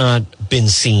has not been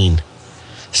seen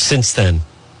since then.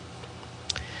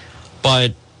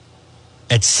 But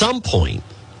at some point,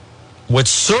 what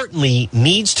certainly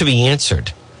needs to be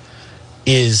answered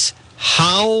is,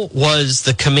 how was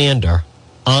the commander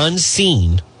on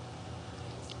scene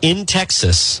in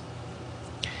Texas?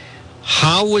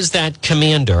 How was that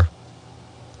commander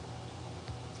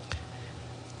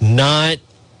not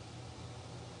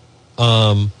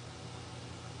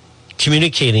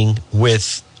communicating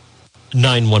with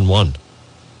 911.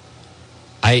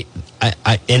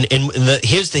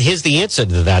 Here's the answer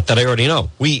to that I already know.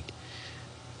 We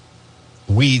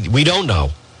don't know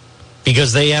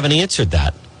because they haven't answered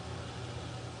that.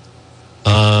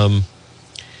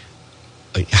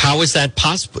 How is that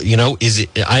possible? You know, is it?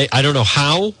 I don't know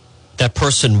how that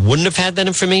person wouldn't have had that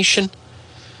information,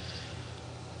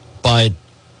 but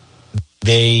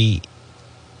they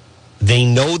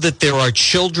know that there are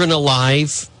children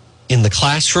alive in the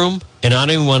classroom, and I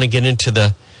don't even want to get into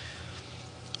the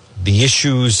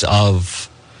issues of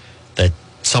that.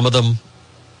 Some of them,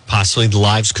 possibly the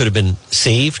lives could have been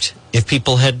saved if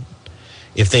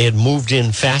they had moved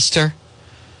in faster.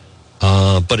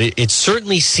 But it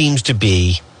certainly seems to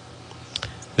be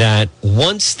that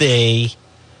once the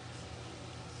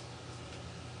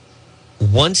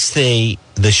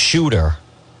shooter,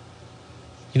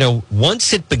 you know,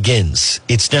 once it begins,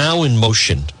 it's now in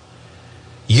motion.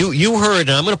 You heard,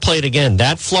 and I'm going to play it again,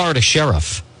 that Florida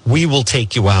sheriff, we will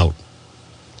take you out.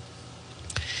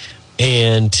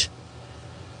 And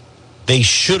they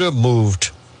should have moved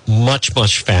much,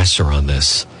 much faster on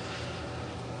this.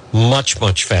 Much,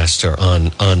 much faster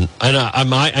on.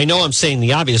 I know I'm saying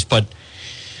the obvious, but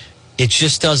it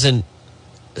just doesn't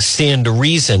stand to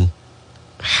reason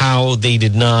how they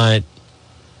did not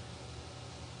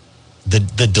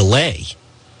the delay.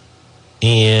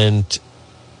 And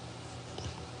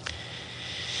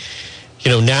you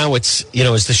know, now it's, you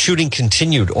know, as the shooting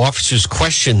continued, officers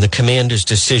questioned the commander's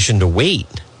decision to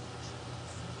wait.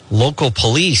 Local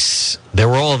police, they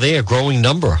were all there, growing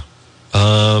number.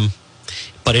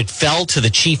 But it fell to the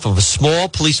chief of a small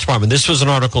police department. This was an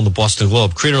article in the Boston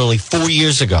Globe, created only 4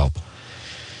 years ago.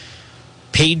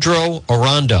 Pedro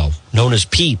Arando, known as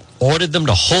Pete, ordered them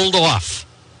to hold off.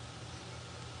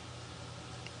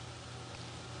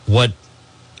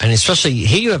 And especially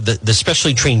here you have the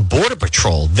specially trained Border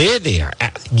Patrol. They're there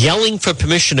yelling for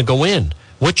permission to go in.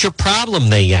 What's your problem,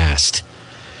 they asked.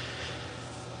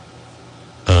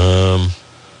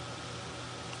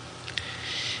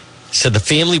 Said the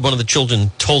family, one of the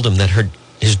children told him that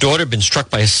his daughter had been struck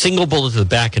by a single bullet to the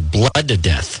back and bled to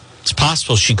death. It's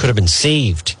possible she could have been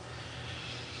saved.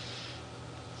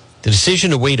 The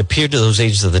decision to wait appeared to those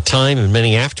ages at the time and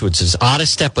many afterwards as out of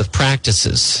step with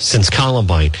practices since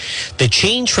Columbine. The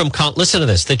change from listen to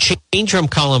this. The change from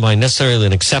Columbine necessarily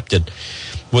accepted.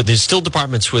 Where there's still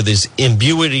departments where there's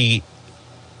ambiguity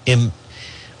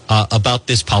about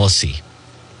this policy.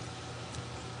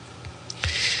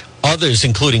 Others,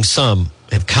 including some,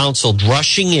 have counseled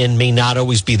rushing in may not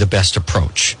always be the best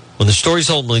approach. When the story's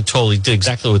ultimately told, he did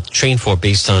exactly what he trained for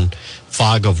based on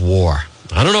fog of war.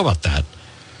 I don't know about that.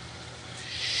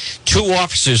 2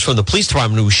 officers from the police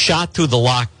department who shot through the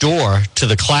locked door to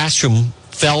the classroom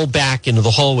fell back into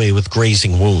the hallway with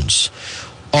grazing wounds.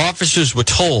 Officers were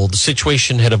told the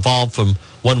situation had evolved from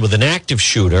one with an active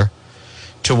shooter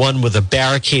to one with a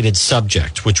barricaded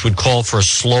subject, which would call for a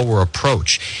slower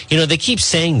approach. You know, they keep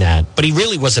saying that, but he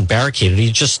really wasn't barricaded.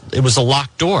 It was a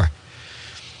locked door.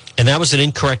 And that was an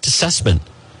incorrect assessment.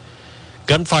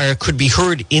 Gunfire could be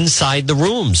heard inside the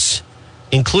rooms,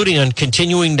 including on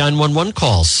continuing 911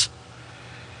 calls.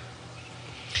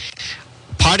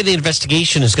 Part of the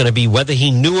investigation is going to be whether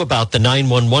he knew about the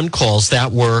 911 calls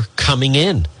that were coming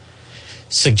in,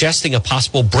 suggesting a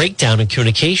possible breakdown in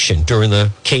communication during the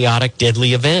chaotic,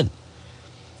 deadly event.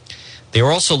 They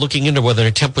were also looking into whether an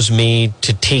attempt was made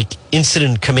to take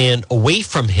incident command away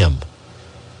from him.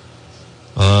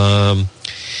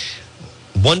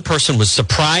 One person was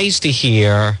surprised to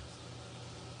hear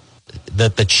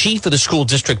that the chief of the school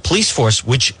district police force,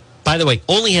 which, by the way,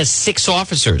 only has 6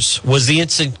 officers, was the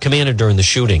incident commander during the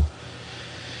shooting.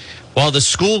 While the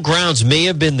school grounds may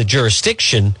have been the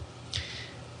jurisdiction,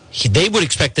 they would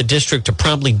expect the district to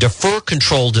promptly defer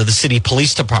control to the city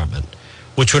police department,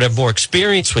 which would have more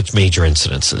experience with major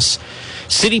incidences.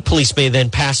 City police may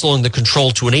then pass along the control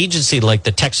to an agency like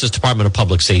the Texas Department of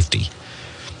Public Safety,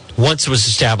 once it was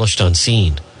established on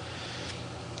scene.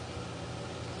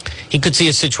 He could see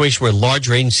a situation where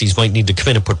larger agencies might need to come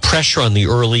in and put pressure on the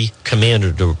early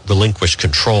commander to relinquish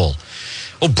control.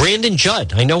 Oh, Brandon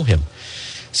Judd, I know him,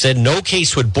 said no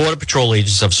case would Border Patrol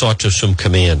agents have sought to assume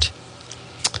command.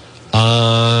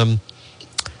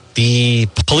 The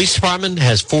police department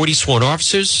has 40 sworn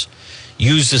officers,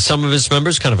 used as some of its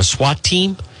members, kind of a SWAT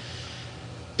team.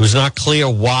 It was not clear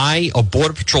why a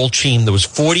Border Patrol team that was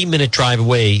 40-minute drive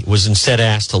away was instead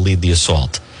asked to lead the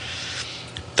assault.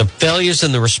 The failures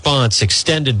in the response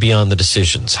extended beyond the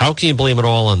decisions. How can you blame it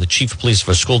all on the chief of police of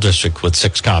a school district with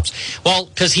 6 cops? Well,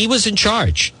 because he was in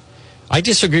charge. I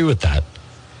disagree with that.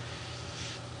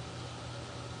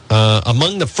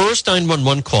 Among the first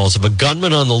 911 calls of a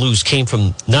gunman on the loose came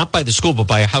from not by the school, but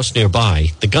by a house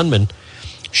nearby. The gunman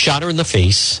shot her in the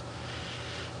face,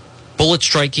 bullet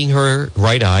striking her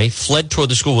right eye, fled toward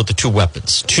the school with the two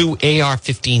weapons, two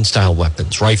AR-15 style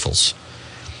weapons, rifles.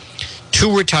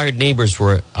 Two retired neighbors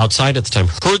were outside at the time,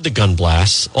 heard the gun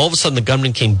blasts. All of a sudden, the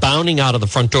gunman came bounding out of the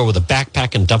front door with a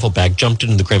backpack and duffel bag, jumped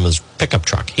into the grandmother's pickup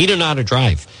truck. He didn't know how to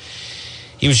drive.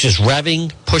 He was just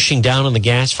revving, pushing down on the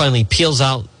gas, finally peels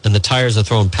out, and the tires are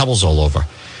throwing pebbles all over.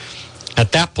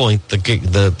 At that point,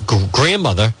 the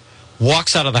grandmother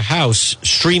walks out of the house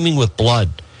streaming with blood.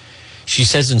 She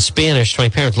says in Spanish to my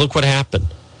parents, "Look what happened."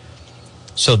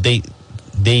 So they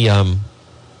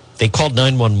called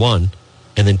 911,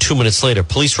 and then 2 minutes later,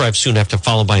 police arrived soon after,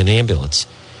 followed by an ambulance.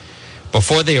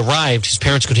 Before they arrived, his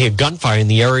parents could hear gunfire in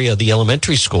the area of the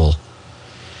elementary school.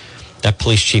 That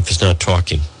police chief is not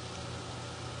talking.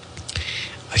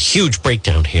 A huge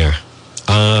breakdown here.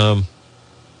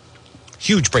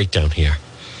 Huge breakdown here.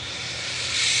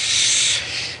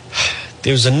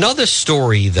 There's another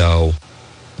story, though,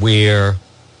 where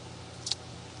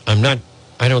I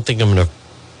don't think I'm going to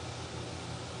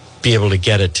be able to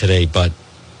get it today, but,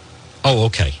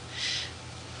 okay.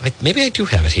 Maybe I do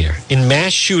have it here. In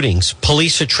mass shootings,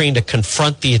 police are trained to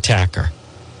confront the attacker.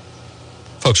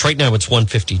 Folks, right now it's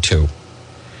 1:52.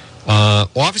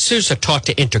 Officers are taught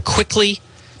to enter quickly,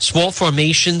 small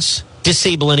formations,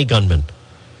 disable any gunman.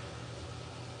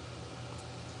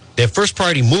 Their first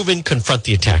priority, move in, confront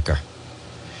the attacker.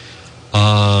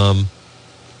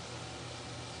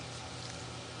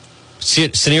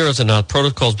 Scenarios are not,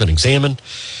 protocols been examined.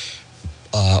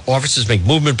 Officers make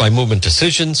movement by movement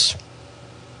decisions.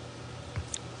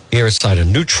 Air side of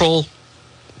neutral.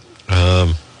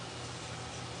 The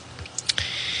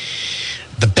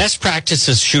best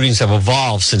practices shootings have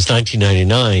evolved since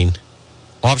 1999.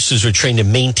 Officers were trained to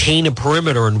maintain a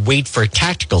perimeter and wait for a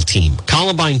tactical team.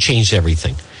 Columbine changed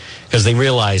everything because they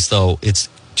realized, though, it's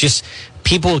just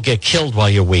people will get killed while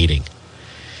you're waiting.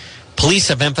 Police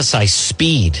have emphasized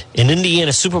speed. In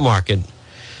Indiana supermarket,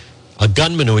 a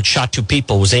gunman who had shot two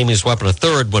people was aiming his weapon a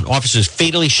third when officers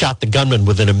fatally shot the gunman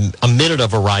within a minute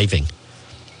of arriving.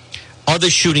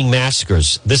 Other shooting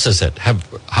massacres, this is it,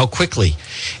 how quickly.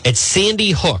 At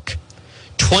Sandy Hook,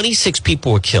 26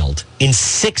 people were killed in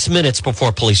 6 minutes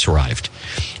before police arrived.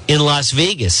 In Las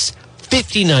Vegas,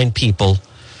 59 people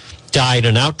died at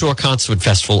an outdoor concert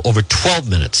festival over 12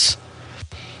 minutes.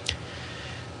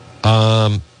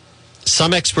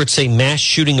 Some experts say mass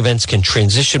shooting events can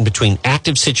transition between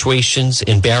active situations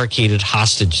and barricaded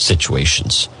hostage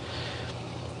situations.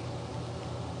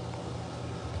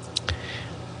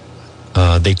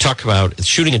 They talk about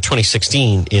shooting in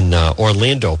 2016 in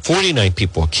Orlando. 49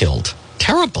 people were killed.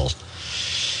 Terrible.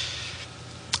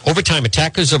 Over time,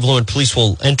 attackers have learned police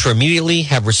will enter immediately,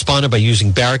 have responded by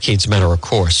using barricades matter of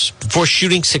course. Before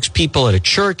shooting 6 people at a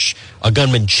church, a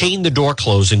gunman chained the door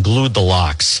closed and glued the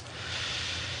locks.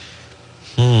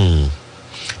 2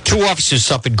 officers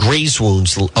suffered graze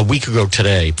wounds a week ago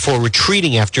today before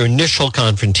retreating after initial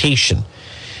confrontation.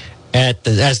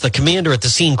 As the commander at the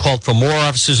scene called for more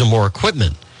officers and more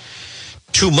equipment.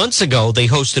 2 months ago, they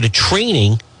hosted a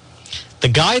training. The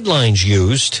guidelines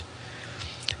used,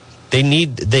 they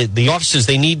need the officers,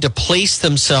 they need to place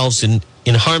themselves in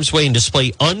harm's way and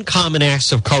display uncommon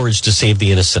acts of courage to save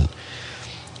the innocent.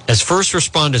 As first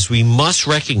responders, we must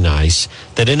recognize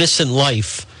that innocent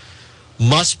life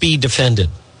must be defended.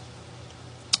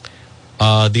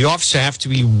 The officer have to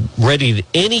be ready at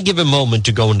any given moment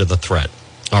to go into the threat.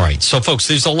 All right, so folks,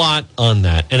 there's a lot on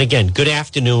that. And again, good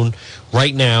afternoon.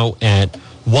 Right now at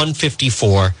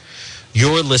 1:54,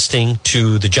 you're listening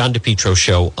to the John DePetro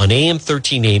Show on AM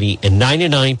 1380 and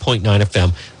 99.9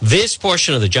 FM. This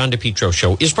portion of the John DePetro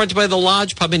Show is brought to you by the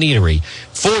Lodge Pub and Eatery,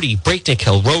 40 Breakneck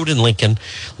Hill Road in Lincoln.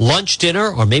 Lunch,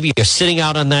 dinner, or maybe you're sitting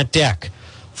out on that deck.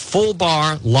 Full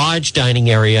bar, lodge dining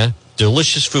area,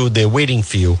 delicious food. They're waiting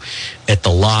for you at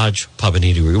the Lodge Pub and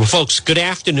Eatery. Well, folks, good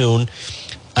afternoon.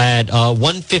 At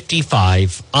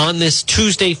 1:55 on this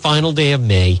Tuesday, final day of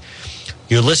May,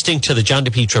 you're listening to the John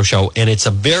DePetro Show, and it's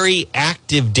a very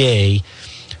active day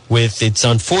with, it's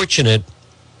unfortunate,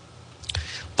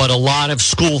 but a lot of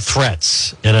school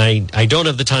threats. And I don't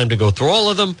have the time to go through all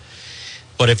of them,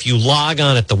 but if you log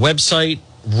on at the website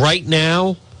right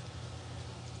now,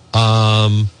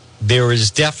 there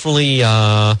is definitely...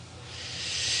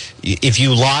 if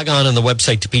you log on the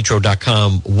website,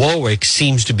 DePetro.com, Warwick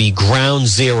seems to be ground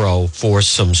zero for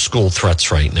some school threats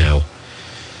right now.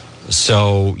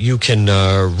 So you can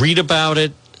read about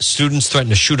it. Students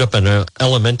threatened to shoot up an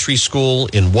elementary school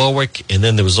in Warwick. And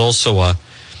then there was also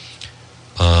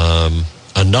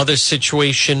another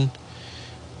situation.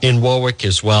 in Warwick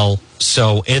as well.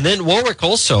 So, and then Warwick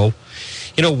also,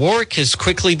 Warwick has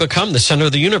quickly become the center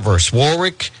of the universe.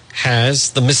 Warwick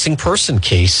has the missing person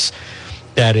case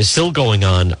that is still going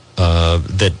on,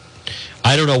 that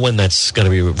I don't know when that's going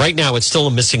to be. Right now, it's still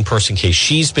a missing person case.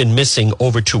 She's been missing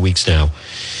over 2 weeks now.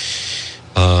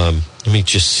 Let me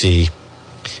just see.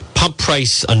 Pump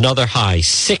price, another high,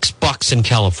 $6 in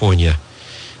California.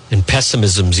 And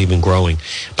pessimism's even growing.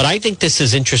 But I think this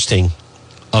is interesting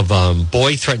of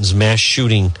boy threatens mass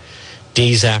shooting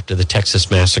days after the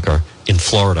Texas massacre in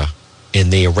Florida.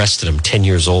 And they arrested him, 10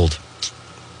 years old.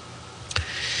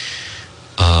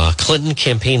 Clinton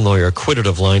campaign lawyer acquitted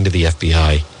of lying to the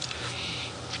FBI.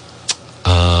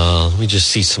 Let me just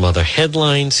see some other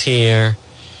headlines here.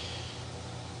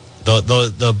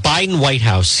 The Biden White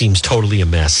House seems totally a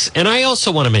mess. And I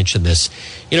also want to mention this.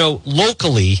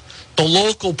 Locally, the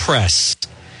local press,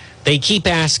 they keep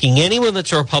asking, anyone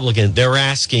that's a Republican, they're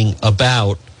asking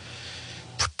about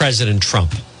President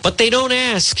Trump. But they don't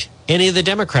ask any of the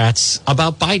Democrats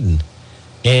about Biden.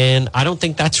 And I don't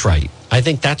think that's right. I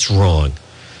think that's wrong.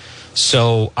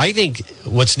 So I think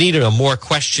what's needed are more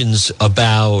questions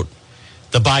about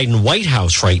the Biden White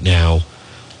House right now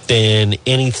than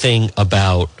anything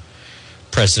about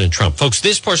President Trump. Folks,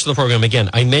 this portion of the program, again,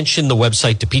 I mentioned the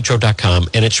website, DePetro.com,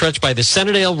 and it's stretched by the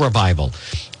Centerdale Revival.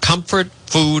 Comfort,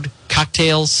 food,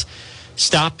 cocktails.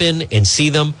 Stop in and see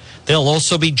them. They'll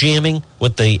also be jamming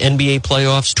with the NBA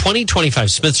playoffs.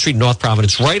 2025 Smith Street, North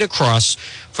Providence, right across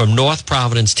from North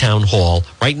Providence Town Hall,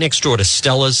 right next door to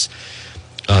Stella's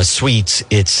Suites.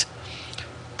 It's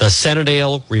the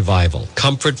Centerdale Revival.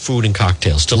 Comfort, food, and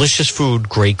cocktails. Delicious food,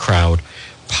 great crowd.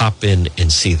 Pop in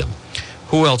and see them.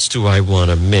 Who else do I want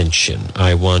to mention?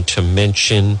 I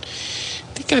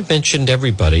think I've mentioned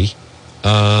everybody.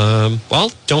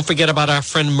 Well, don't forget about our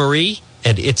friend Marie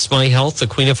at It's My Health, the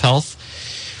Queen of Health,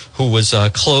 who was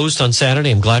closed on Saturday.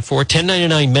 I'm glad for it.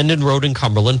 1099 Menden Road in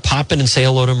Cumberland. Pop in and say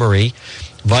hello to Marie.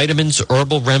 Vitamins,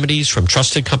 herbal remedies from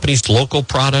trusted companies, local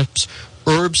products,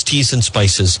 herbs, teas, and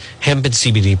spices, hemp and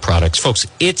CBD products. Folks,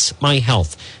 It's My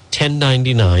Health,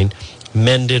 1099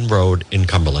 Menden Road in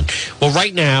Cumberland. Well,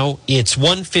 right now, it's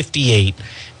 1:58,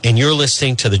 and you're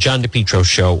listening to the John DePetro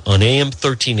Show on AM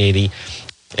 1380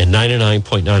 and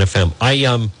 99.9 FM.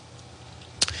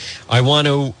 I want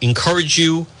to encourage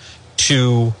you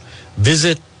to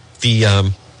visit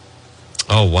the,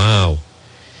 oh, wow.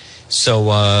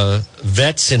 So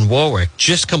vets in Warwick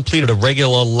just completed a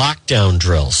regular lockdown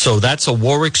drill. So that's a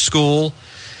Warwick school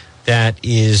that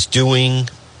is doing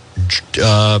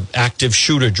active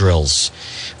shooter drills.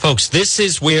 Folks, this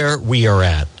is where we are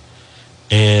at.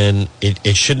 And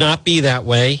it should not be that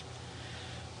way,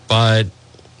 but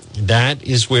that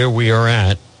is where we are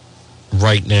at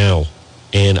right now.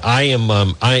 And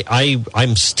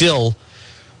I'm still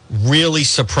really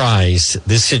surprised,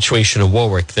 this situation in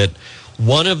Warwick, that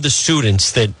one of the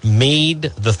students that made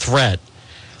the threat,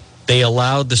 they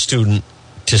allowed the student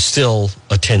to still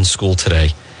attend school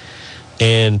today.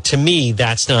 And to me,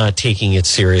 that's not taking it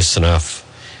serious enough.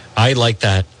 I like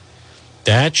that.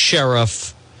 That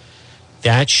sheriff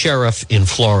in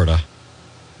Florida,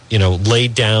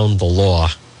 laid down the law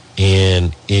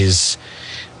and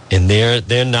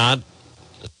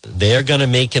they're going to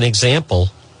make an example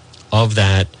of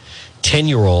that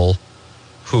 10-year-old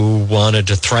who wanted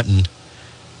to threaten,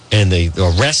 and they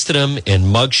arrested him and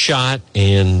mugshot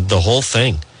and the whole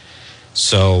thing.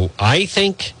 So I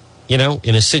think, in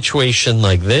a situation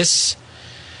like this,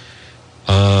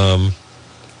 I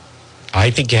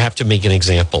think you have to make an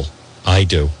example. I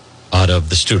do. Out of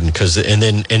the student,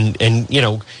 and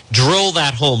drill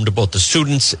that home to both the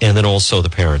students and then also the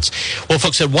parents. Well,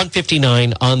 folks, at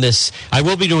 1:59 on this, I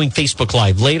will be doing Facebook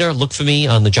Live later. Look for me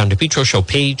on the John DePetro Show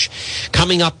page.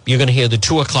 Coming up, you're going to hear the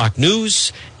 2 o'clock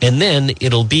news, and then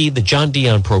it'll be the John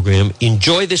Dion program.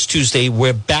 Enjoy this Tuesday.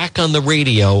 We're back on the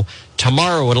radio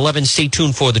tomorrow at 11. Stay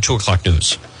tuned for the 2 o'clock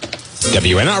news.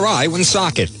 WNRI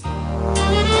Woonsocket.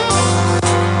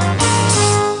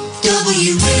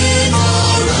 WNRI.